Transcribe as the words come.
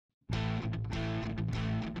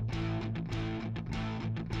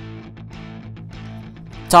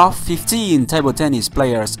top 15 table tennis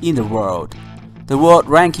players in the world. The World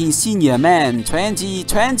Ranking Senior Men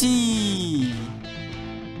 2020.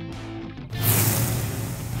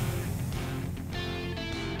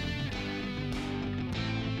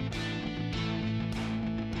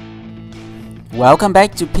 Welcome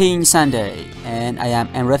back to PingSunday, and I am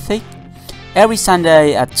EmRatthich. Every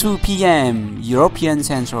Sunday at 2 p.m. European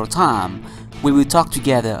Central Time, we will talk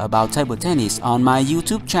together about table tennis on my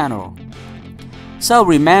YouTube channel. So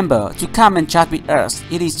remember to come and chat with us.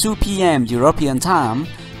 It is 2 p.m. European Time,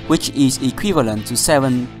 which is equivalent to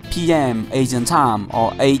 7 p.m. Asian Time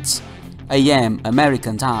or 8 a.m.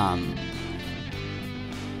 American Time.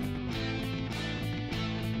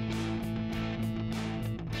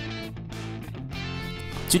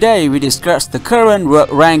 Today we discuss the current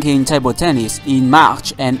world ranking table tennis in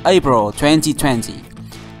March and April 2020.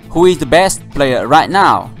 Who is the best player right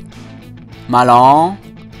now? Malon,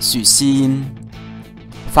 Xu Xin,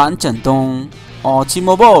 Fan Zhendong, or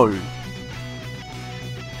Timo Boll?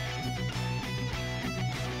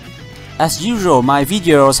 As usual, my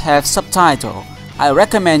videos have subtitles. I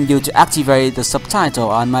recommend you to activate the subtitle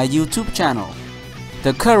on my YouTube channel.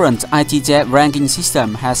 The current ITTF ranking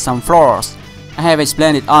system has some flaws. I have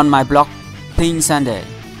explained it on my blog PingSunday.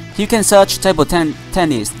 You can search table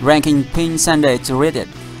tennis ranking PingSunday to read it.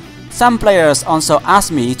 Some players also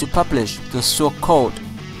asked me to publish the source code.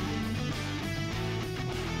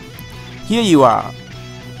 Here you are.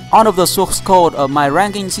 All of the source code of my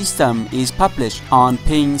ranking system is published on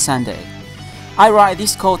PingSunday. I write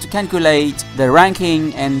this code to calculate the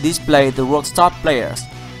ranking and display the world's top players.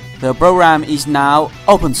 The program is now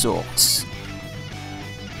open source.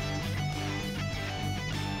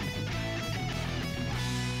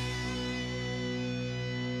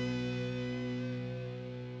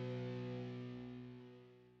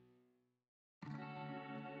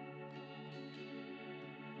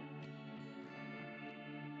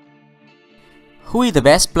 Who is the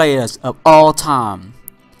best players of all time?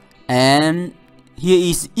 And here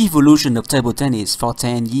is evolution of table tennis for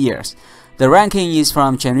 10 years. The ranking is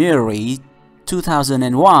from January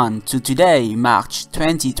 2001 to today, March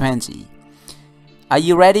 2020. Are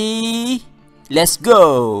you ready? Let's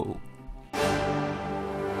go!